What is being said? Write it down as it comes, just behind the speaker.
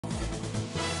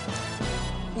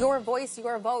Your Voice,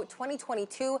 Your Vote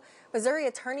 2022, Missouri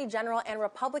Attorney General and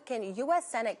Republican U.S.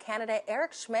 Senate candidate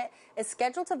Eric Schmitt is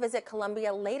scheduled to visit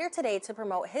Columbia later today to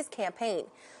promote his campaign.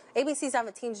 ABC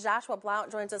 17's Joshua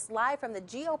Blount joins us live from the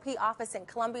GOP office in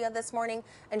Columbia this morning.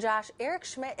 And Josh, Eric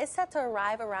Schmitt is set to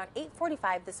arrive around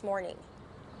 8:45 this morning.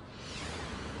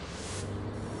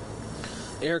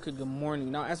 Erica, good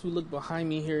morning. Now, as we look behind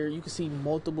me here, you can see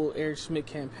multiple Eric Schmitt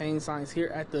campaign signs here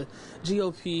at the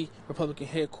GOP Republican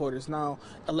headquarters. Now,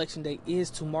 election day is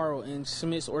tomorrow, and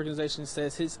Schmitt's organization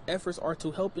says his efforts are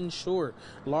to help ensure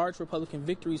large Republican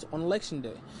victories on election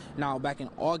day. Now, back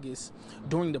in August,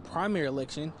 during the primary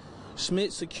election,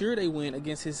 Schmitt secured a win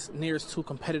against his nearest two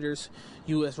competitors,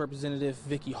 U.S. Representative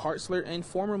Vicky Hartzler and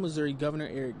former Missouri Governor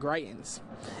Eric Greitens.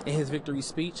 In his victory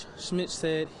speech, Schmitt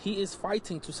said he is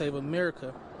fighting to save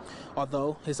America,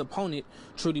 although his opponent,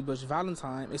 Trudy Bush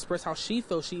Valentine, expressed how she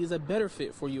feels she is a better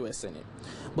fit for U.S. Senate.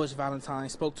 Bush Valentine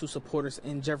spoke to supporters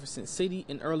in Jefferson City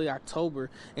in early October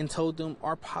and told them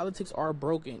our politics are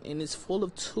broken and it's full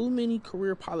of too many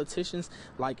career politicians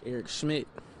like Eric Schmitt.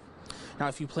 Now,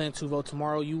 if you plan to vote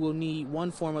tomorrow, you will need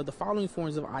one form of the following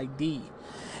forms of ID: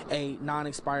 a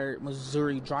non-expired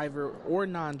Missouri driver or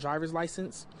non-driver's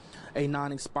license, a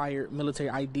non-expired military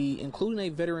ID, including a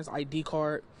veteran's ID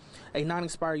card, a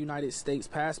non-expired United States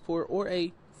passport, or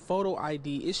a photo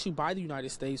ID issued by the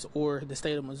United States or the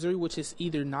state of Missouri, which is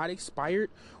either not expired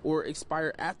or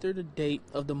expired after the date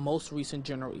of the most recent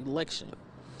general election.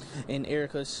 And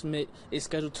Erica Schmitt is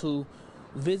scheduled to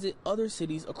visit other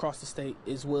cities across the state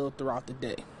as well throughout the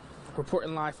day.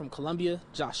 Reporting live from Columbia,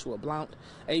 Joshua Blount,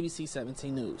 ABC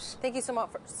 17 News. Thank you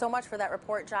so much for that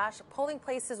report, Josh. Polling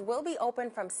places will be open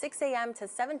from 6 a.m. to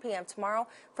 7 p.m. tomorrow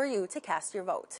for you to cast your vote.